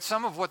be that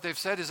some of what they've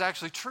said is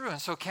actually true.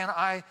 And so can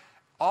I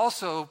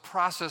also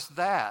process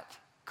that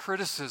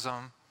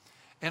criticism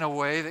in a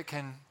way that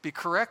can be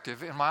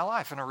corrective in my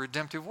life, in a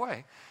redemptive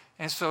way?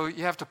 And so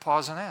you have to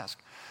pause and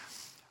ask.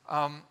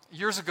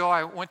 Years ago,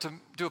 I went to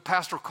do a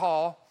pastoral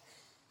call.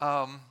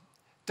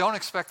 Don't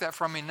expect that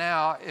from me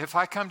now. If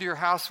I come to your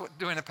house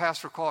doing a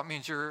pastoral call, it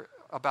means you're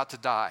about to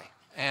die.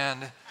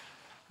 And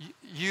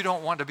you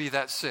don't want to be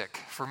that sick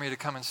for me to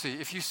come and see.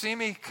 If you see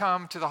me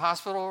come to the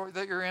hospital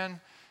that you're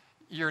in,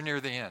 you're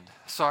near the end.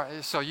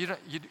 So you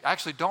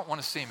actually don't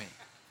want to see me.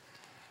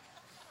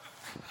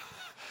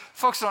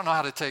 Folks don't know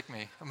how to take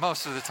me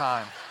most of the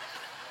time.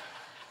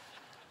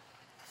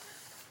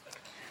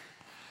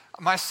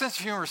 My sense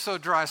of humor is so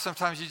dry,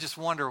 sometimes you just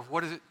wonder,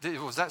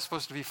 was that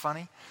supposed to be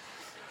funny?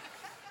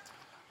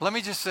 Let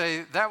me just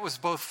say, that was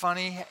both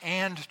funny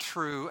and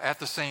true at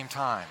the same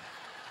time.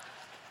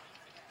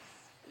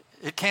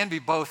 It can be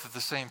both at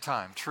the same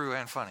time, true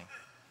and funny.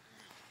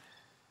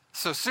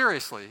 So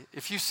seriously,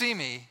 if you see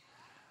me,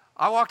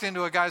 I walked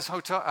into a guy's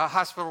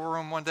hospital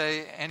room one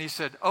day and he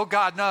said, "Oh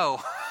God,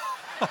 no."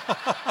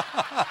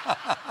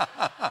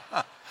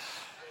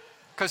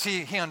 Because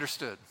he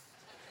understood.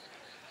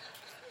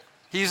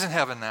 He's in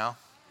heaven now.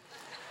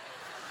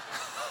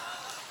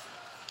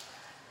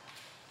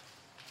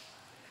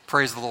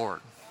 Praise the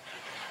Lord.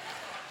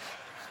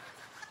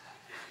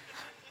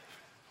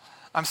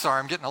 I'm sorry,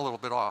 I'm getting a little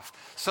bit off.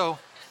 So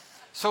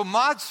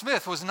Maud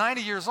Smith was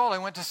 90 years old. I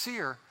went to see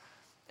her,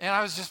 and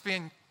I was just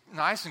being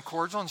nice and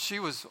cordial, and she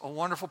was a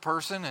wonderful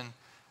person and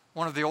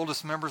one of the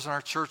oldest members in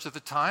our church at the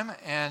time,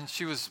 and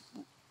she was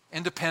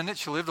independent.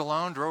 She lived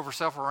alone, drove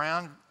herself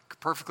around,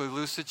 perfectly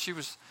lucid. She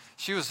was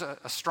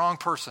a strong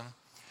person.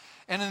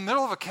 And in the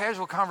middle of a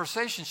casual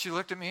conversation, she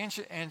looked at me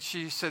and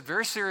she said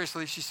very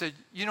seriously, she said,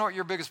 "You know what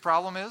your biggest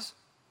problem is?"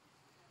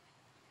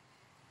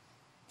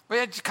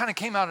 Well, it just kind of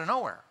came out of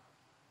nowhere.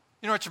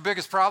 "You know what your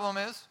biggest problem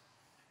is?"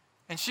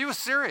 And she was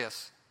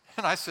serious.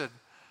 And I said,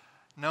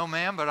 "No,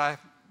 ma'am, but I'm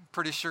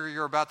pretty sure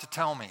you're about to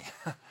tell me."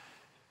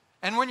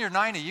 And when you're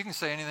 90, you can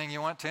say anything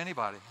you want to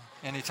anybody,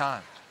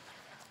 anytime.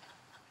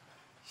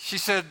 She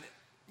said,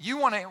 "You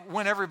want to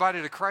win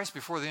everybody to Christ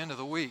before the end of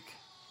the week."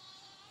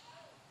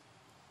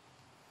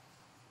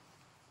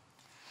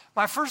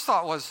 My first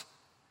thought was,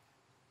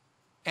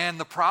 and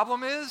the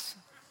problem is?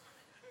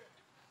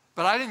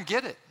 But I didn't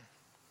get it.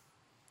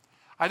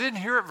 I didn't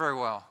hear it very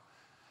well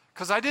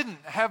because I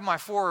didn't have my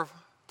 4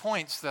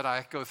 points that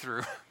I go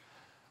through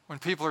when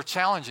people are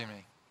challenging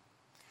me.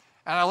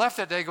 And I left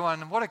that day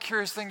going, what a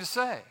curious thing to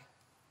say.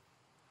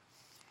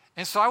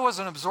 And so I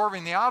wasn't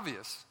absorbing the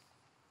obvious.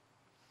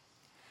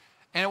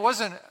 And it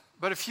wasn't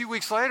but a few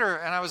weeks later,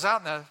 and I was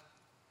out in the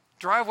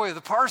driveway of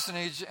the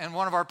parsonage, and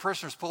one of our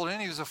parishioners pulled in.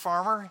 He was a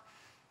farmer,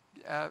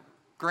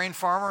 grain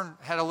farmer, and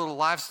had a little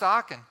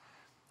livestock, and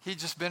he'd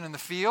just been in the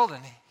field,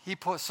 and he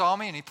saw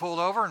me, and he pulled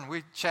over, and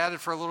we chatted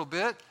for a little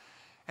bit.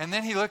 And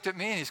then he looked at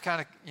me, and he's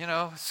kind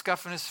of,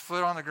 scuffing his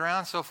foot on the ground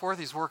and so forth.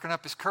 He's working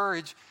up his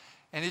courage.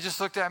 And he just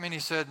looked at me, and he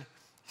said,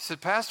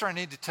 "Pastor, I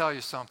need to tell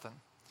you something."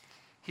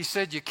 He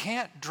said, "You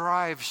can't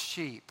drive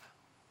sheep.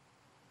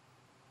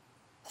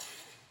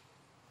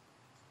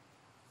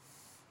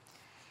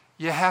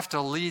 You have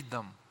to lead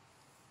them."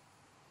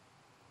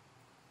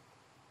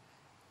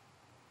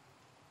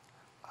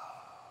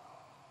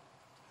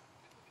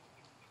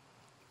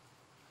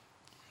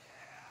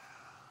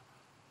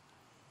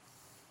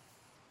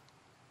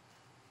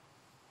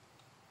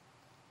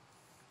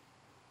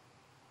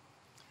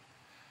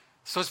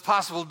 So it's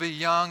possible to be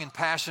young and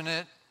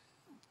passionate,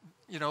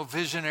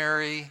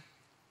 visionary,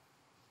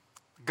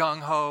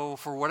 gung-ho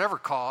for whatever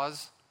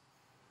cause,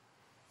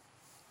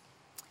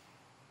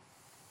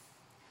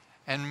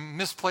 and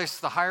misplace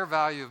the higher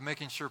value of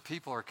making sure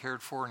people are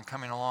cared for and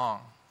coming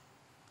along.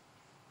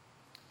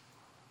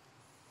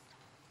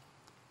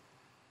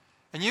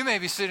 And you may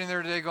be sitting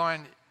there today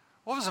going,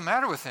 what was the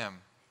matter with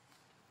him?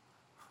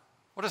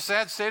 What a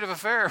sad state of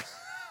affairs.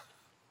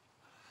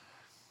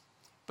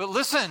 But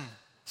listen,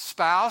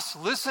 spouse,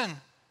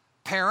 listen,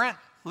 parent,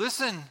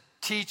 listen,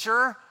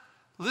 teacher,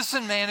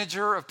 listen,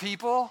 manager of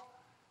people,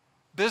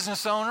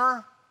 business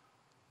owner,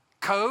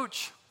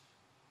 coach.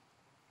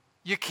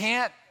 You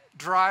can't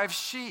drive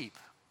sheep.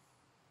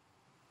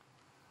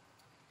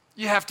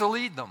 You have to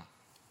lead them.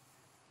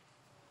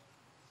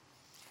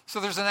 So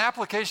there's an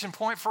application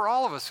point for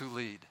all of us who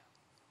lead.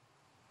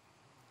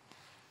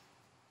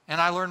 And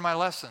I learned my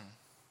lesson.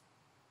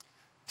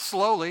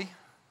 Slowly,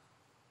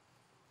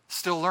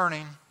 still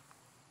learning.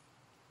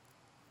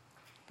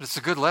 But it's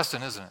a good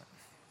lesson, isn't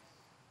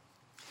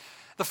it?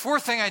 The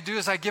fourth thing I do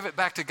is I give it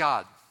back to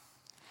God.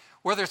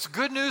 Whether it's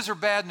good news or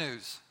bad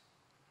news,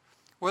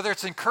 whether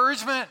it's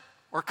encouragement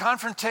or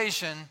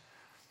confrontation,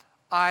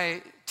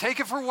 I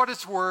take it for what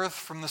it's worth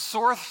from the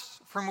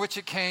source from which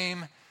it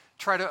came,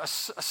 try to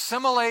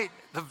assimilate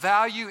the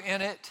value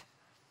in it,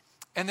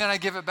 and then I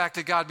give it back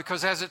to God.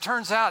 Because as it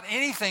turns out,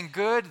 anything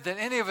good that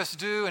any of us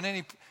do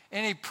and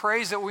any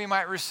praise that we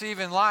might receive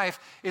in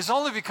life is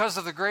only because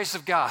of the grace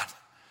of God.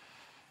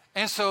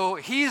 And so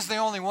He's the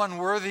only one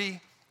worthy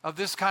of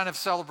this kind of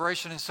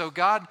celebration. And so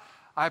God,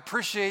 I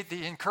appreciate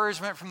the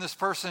encouragement from this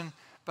person,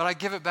 but I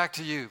give it back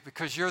to you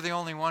because you're the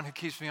only one who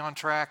keeps me on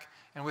track.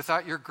 And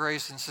without your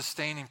grace and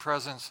sustaining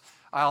presence,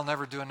 I'll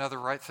never do another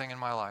right thing in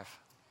my life.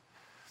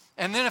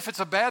 And then if it's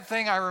a bad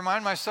thing, I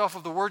remind myself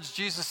of the words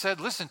Jesus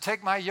said, listen,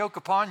 take my yoke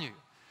upon you.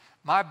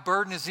 My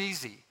burden is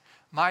easy.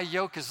 My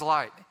yoke is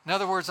light. In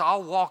other words,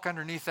 I'll walk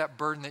underneath that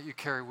burden that you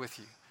carry with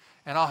you,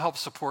 and I'll help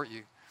support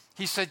you.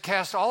 He said,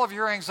 cast all of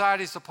your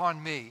anxieties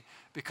upon me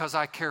because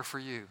I care for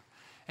you.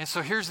 And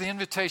so here's the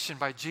invitation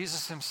by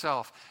Jesus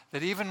himself,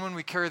 that even when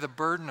we carry the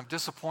burden of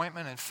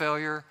disappointment and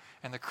failure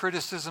and the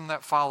criticism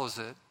that follows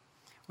it,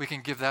 we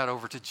can give that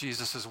over to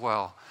Jesus as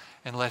well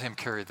and let him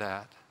carry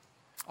that.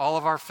 All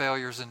of our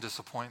failures and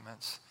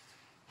disappointments,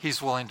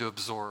 he's willing to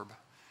absorb.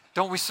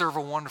 Don't we serve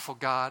a wonderful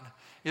God?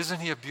 Isn't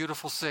he a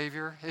beautiful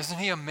Savior? Isn't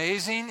he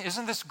amazing?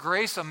 Isn't this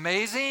grace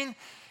amazing?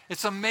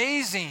 It's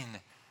amazing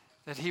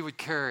that he would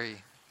carry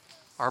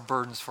our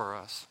burdens for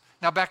us.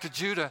 Now back to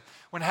Judah.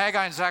 When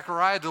Haggai and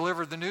Zechariah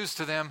delivered the news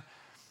to them,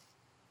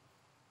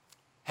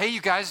 hey,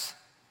 you guys,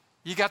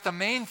 you got the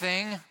main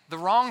thing, the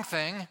wrong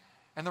thing,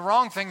 and the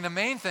wrong thing, the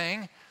main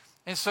thing.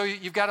 And so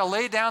you've got to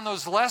lay down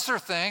those lesser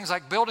things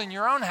like building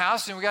your own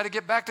house, and we got to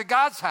get back to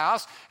God's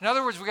house. In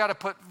other words, we got to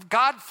put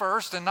God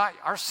first and not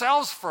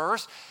ourselves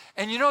first.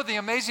 And you know the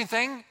amazing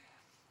thing?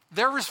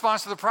 Their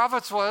response to the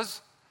prophets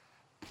was,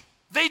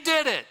 they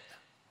did it.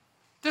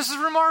 This is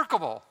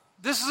remarkable.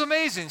 This is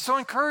amazing, so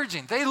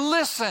encouraging. They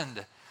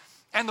listened,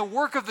 and the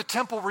work of the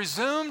temple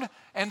resumed,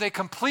 and they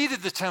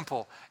completed the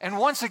temple. And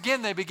once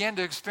again, they began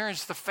to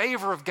experience the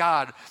favor of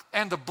God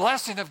and the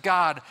blessing of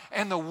God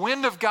and the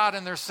wind of God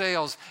in their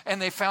sails.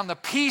 And they found the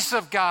peace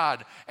of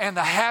God and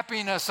the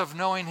happiness of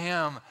knowing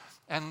him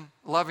and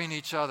loving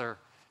each other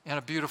in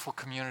a beautiful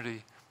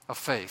community of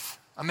faith.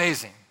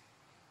 Amazing.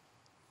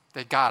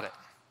 They got it.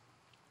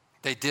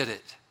 They did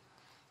it.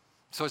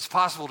 So it's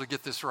possible to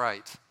get this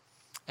right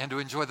and to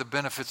enjoy the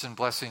benefits and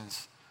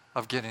blessings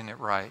of getting it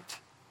right.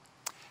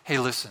 Hey,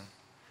 listen,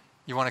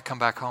 you want to come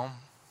back home?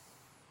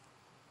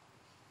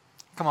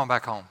 Come on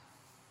back home.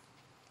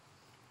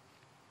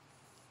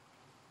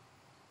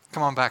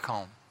 Come on back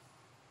home.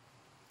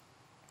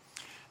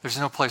 There's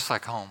no place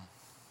like home.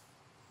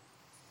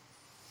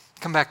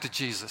 Come back to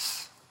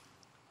Jesus.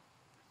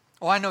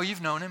 Oh, I know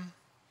you've known him.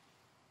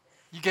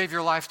 You gave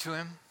your life to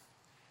him,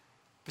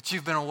 but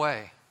you've been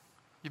away.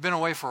 You've been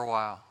away for a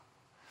while.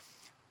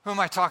 Who am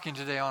I talking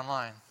today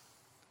online?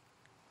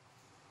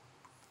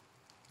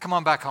 Come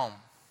on back home.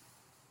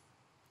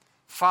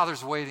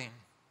 Father's waiting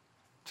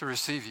to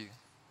receive you.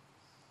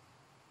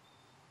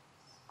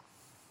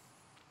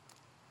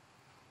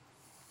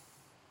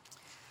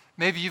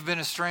 Maybe you've been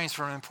estranged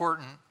from an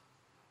important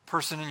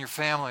person in your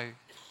family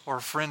or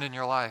a friend in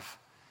your life,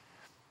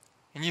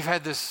 and you've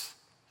had this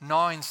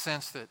gnawing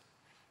sense that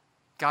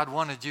God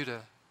wanted you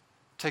to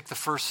take the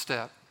first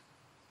step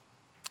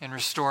in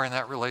restoring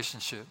that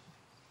relationship.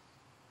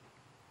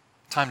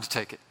 Time to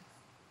take it.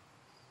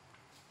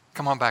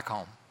 Come on back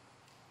home.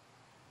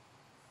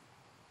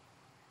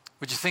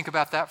 Would you think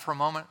about that for a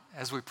moment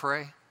as we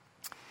pray?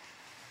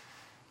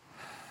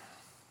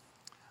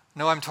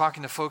 No, I'm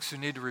talking to folks who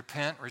need to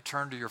repent,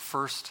 return to your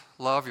first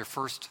love, your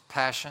first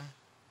passion.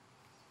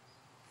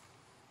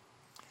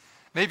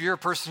 Maybe you're a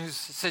person who's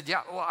said,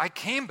 yeah, well, I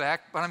came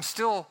back, but I'm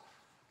still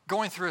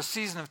going through a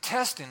season of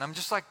testing. I'm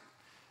just like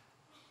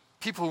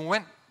people who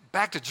went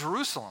back to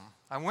Jerusalem.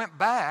 I went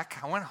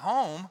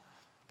home,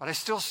 but I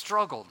still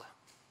struggled.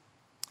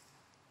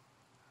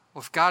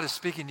 Well, if God is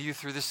speaking to you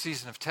through this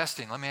season of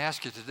testing, let me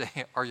ask you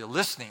today, are you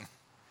listening?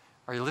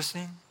 Are you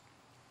listening?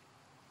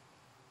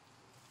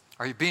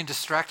 Are you being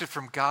distracted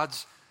from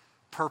God's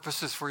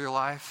purposes for your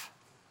life?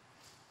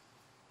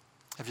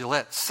 Have you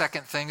let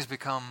second things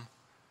become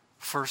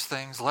first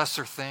things,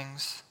 lesser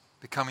things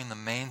becoming the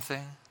main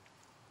thing?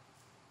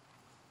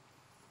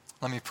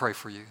 Let me pray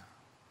for you.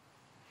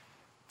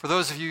 For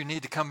those of you who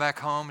need to come back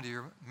home to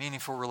your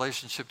meaningful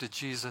relationship to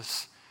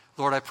Jesus,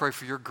 Lord, I pray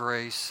for your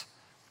grace,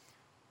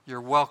 your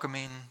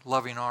welcoming,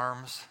 loving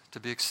arms to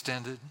be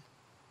extended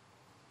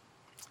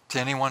to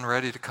anyone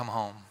ready to come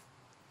home.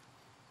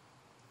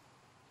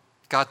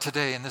 God,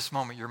 today, in this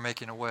moment, you're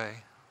making a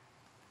way.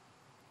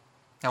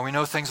 Now, we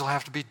know things will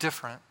have to be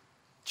different.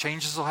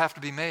 Changes will have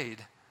to be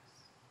made.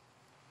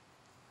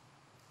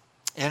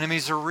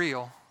 Enemies are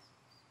real.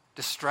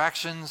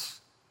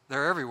 Distractions,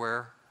 they're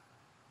everywhere.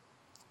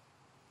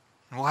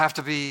 And we'll have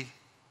to be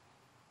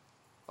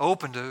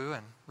open to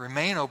and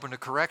remain open to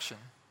correction.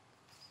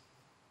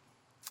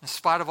 In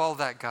spite of all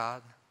that,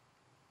 God,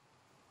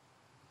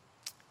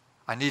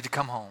 I need to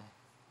come home.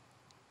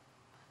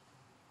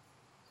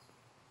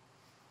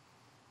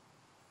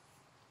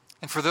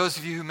 And for those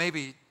of you who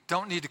maybe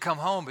don't need to come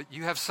home, but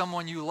you have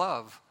someone you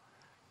love,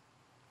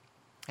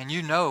 and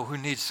you know who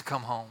needs to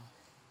come home.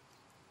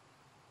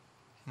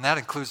 And that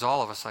includes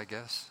all of us, I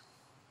guess.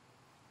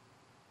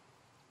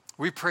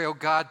 We pray, oh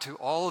God, to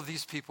all of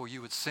these people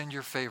you would send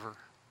your favor,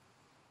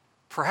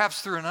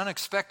 perhaps through an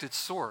unexpected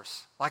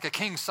source, like a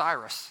King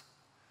Cyrus.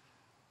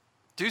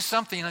 Do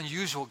something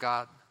unusual,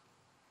 God.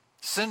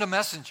 Send a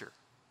messenger.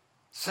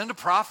 Send a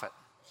prophet.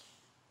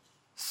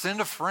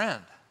 Send a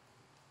friend.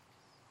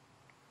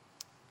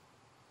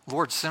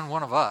 Lord, send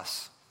one of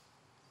us.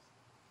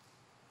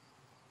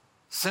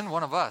 Send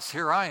one of us.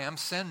 Here I am,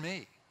 send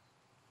me.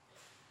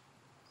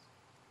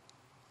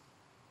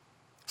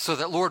 So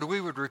that, Lord,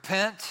 we would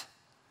repent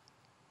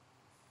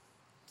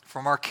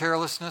from our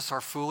carelessness,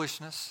 our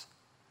foolishness,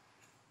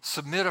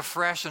 submit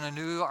afresh and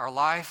anew our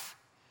life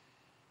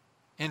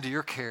into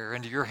your care,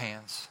 into your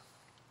hands.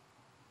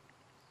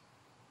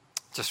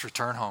 Just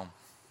return home.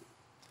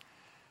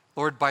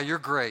 Lord, by your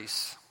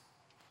grace,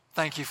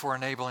 thank you for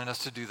enabling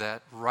us to do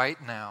that right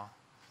now.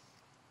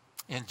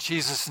 In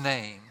Jesus'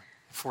 name,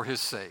 for his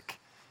sake.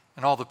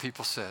 And all the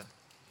people said,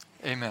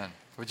 amen.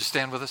 Would you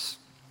stand with us?